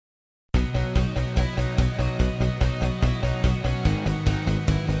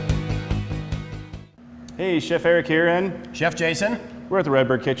Hey, Chef Eric here and Chef Jason. We're at the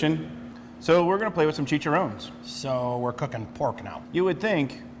Redbird Kitchen. So we're gonna play with some chicharrones. So we're cooking pork now. You would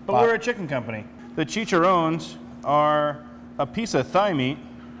think, but we're a chicken company. The chicharrones are a piece of thigh meat,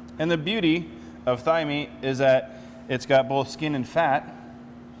 and the beauty of thigh meat is that it's got both skin and fat.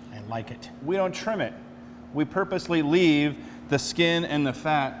 I like it. We don't trim it. We purposely leave the skin and the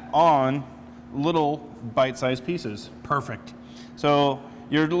fat on little bite-sized pieces. Perfect. So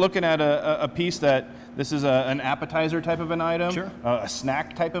you're looking at a piece that this is an appetizer type of an item, sure. A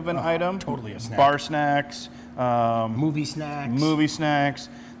snack type of an item. Totally a snack. Bar snacks. Movie snacks. Movie snacks.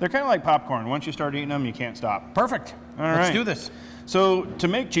 They're kind of like popcorn. Once you start eating them, you can't stop. Perfect. All Let's right. do this. So to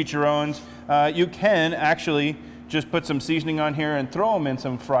make chicharrones, you can actually just put some seasoning on here and throw them in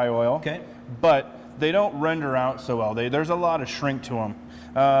some fry oil. Okay. But they don't render out so well. There's a lot of shrink to them.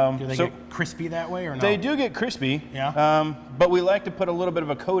 Do they get crispy that way or no? They do get crispy, yeah. But we like to put a little bit of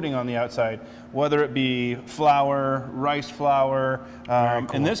a coating on the outside, whether it be flour, rice flour. Very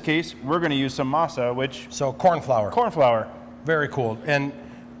cool. In this case, we're going to use some masa, which... So corn flour. Corn flour. Very cool. And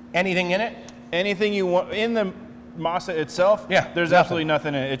anything in it? Anything you want. In the masa itself, yeah, there's absolutely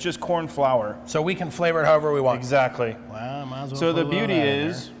nothing in it. It's just corn flour. So we can flavor it however we want. Exactly. Well, might as well so put the beauty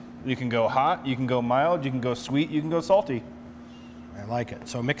is, you can go hot, you can go mild, you can go sweet, you can go salty. I like it.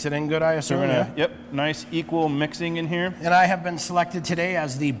 So mix it in good, I assume. So we're gonna, yep, nice equal mixing in here. And I have been selected today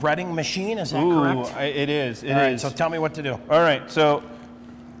as the breading machine. Is that correct? It is. It is. All right, so tell me what to do. All right. So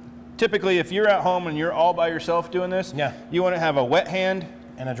typically, if you're at home and you're all by yourself doing this, yeah, you want to have a wet hand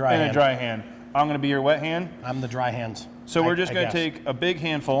and a dry hand. I'm going to be your wet hand. I'm the dry hands. So we're just going to take a big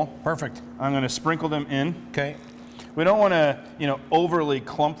handful. Perfect. I'm going to sprinkle them in. Okay. We don't want to, overly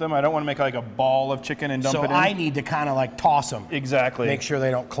clump them. I don't want to make like a ball of chicken and dump it in. So I need to kind of like toss them. Exactly. Make sure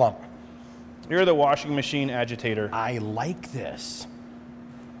they don't clump. You're the washing machine agitator. I like this.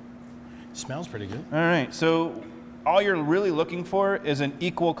 Smells pretty good. All right. So all you're really looking for is an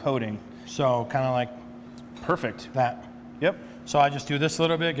equal coating. So kind of like perfect. That. Yep. So I just do this a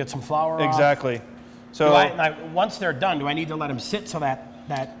little bit, get some flour Exactly. off. So once they're done, do I need to let them sit so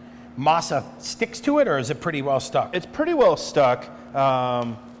that masa sticks to it, or is it pretty well stuck? It's pretty well stuck.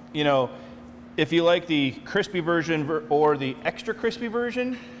 If you like the crispy version or the extra crispy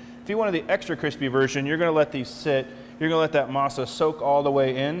version, if you wanted the extra crispy version, you're going to let these sit. You're going to let that masa soak all the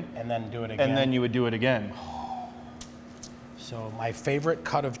way in. And then do it again. And then you would do it again. So my favorite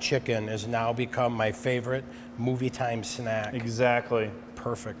cut of chicken has now become my favorite movie time snack. Exactly.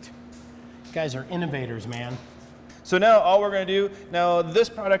 Perfect. You guys are innovators, man. So now all we're going to do, now this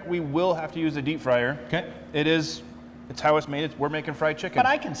product we will have to use a deep fryer. Okay. It's how it's made. We're making fried chicken. But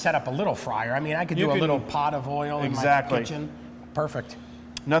I can set up a little fryer. I mean, I could do a little pot of oil in my kitchen. Perfect.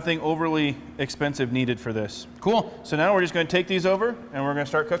 Nothing overly expensive needed for this. Cool. So now we're just going to take these over and we're going to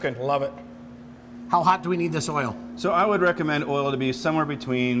start cooking. Love it. How hot do we need this oil? So I would recommend oil to be somewhere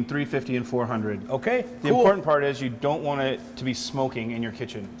between 350 and 400. Okay, The important part is you don't want it to be smoking in your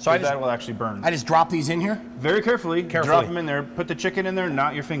kitchen. So that will actually burn. I just drop these in here? Very carefully. Drop them in there. Put the chicken in there,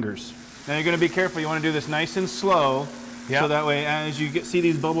 not your fingers. Now you're going to be careful. You want to do this nice and slow. Yep. So that way, as you see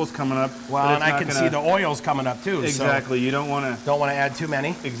these bubbles coming up. Well, and I can see the oils coming up too. Exactly. So you don't want to add too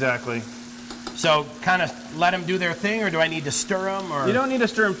many. Exactly. So kind of let them do their thing, or do I need to stir them? Or? You don't need to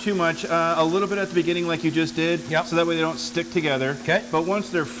stir them too much. A little bit at the beginning like you just did. Yep. So that way they don't stick together. Okay. But once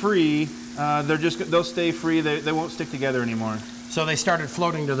they're free, they'll stay free. They won't stick together anymore. So they started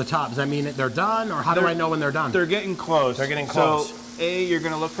floating to the top. Does that mean that they're done, or how do I know when they're done? They're getting close. They're getting close. So you're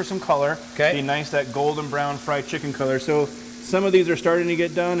going to look for some color. Okay. Be nice, that golden brown fried chicken color. So some of these are starting to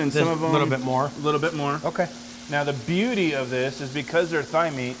get done, and some of them a little bit more. A little bit more. Okay. Now the beauty of this is because they're thigh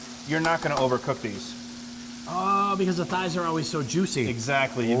meat, you're not going to overcook these. Oh, because the thighs are always so juicy.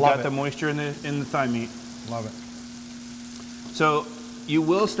 Exactly. You've got the moisture in the thigh meat. Love it. So you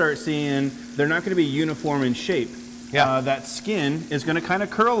will start seeing they're not going to be uniform in shape. Yeah. That skin is going to kind of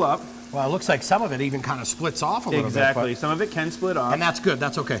curl up. Well, it looks like some of it even kind of splits off a little bit. Exactly. Some of it can split off. And that's good.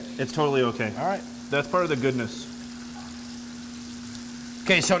 That's okay. It's totally okay. All right. That's part of the goodness.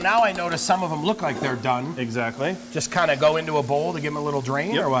 Okay, so now I notice some of them look like they're done. Exactly. Just kind of go into a bowl to give them a little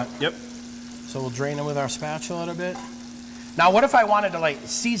drain, or what? Yep. So we'll drain them with our spatula a little bit. Now, what if I wanted to like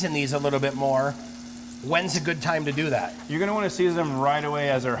season these a little bit more? When's a good time to do that? You're going to want to season them right away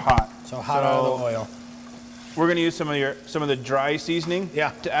as they're hot. So hot out of the oil. We're going to use some of the dry seasoning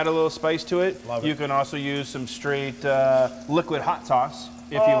to add a little spice to it. Love it. You can also use some straight liquid hot sauce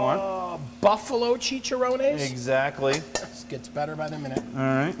if you want. Buffalo chicharrones? Exactly. This gets better by the minute. All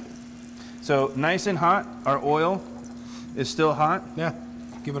right. So nice and hot. Our oil is still hot. Yeah.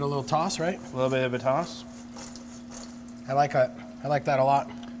 Give it a little toss, right? A little bit of a toss. I like that. I like that a lot.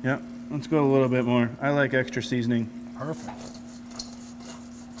 Yeah. Let's go a little bit more. I like extra seasoning. Perfect.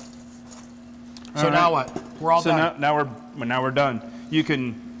 So now what? We're all done. So now we're done. You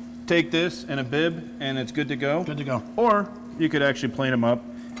can take this in a bib and it's good to go. Good to go. Or you could actually plane them up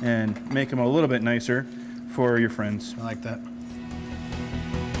and make them a little bit nicer for your friends. I like that.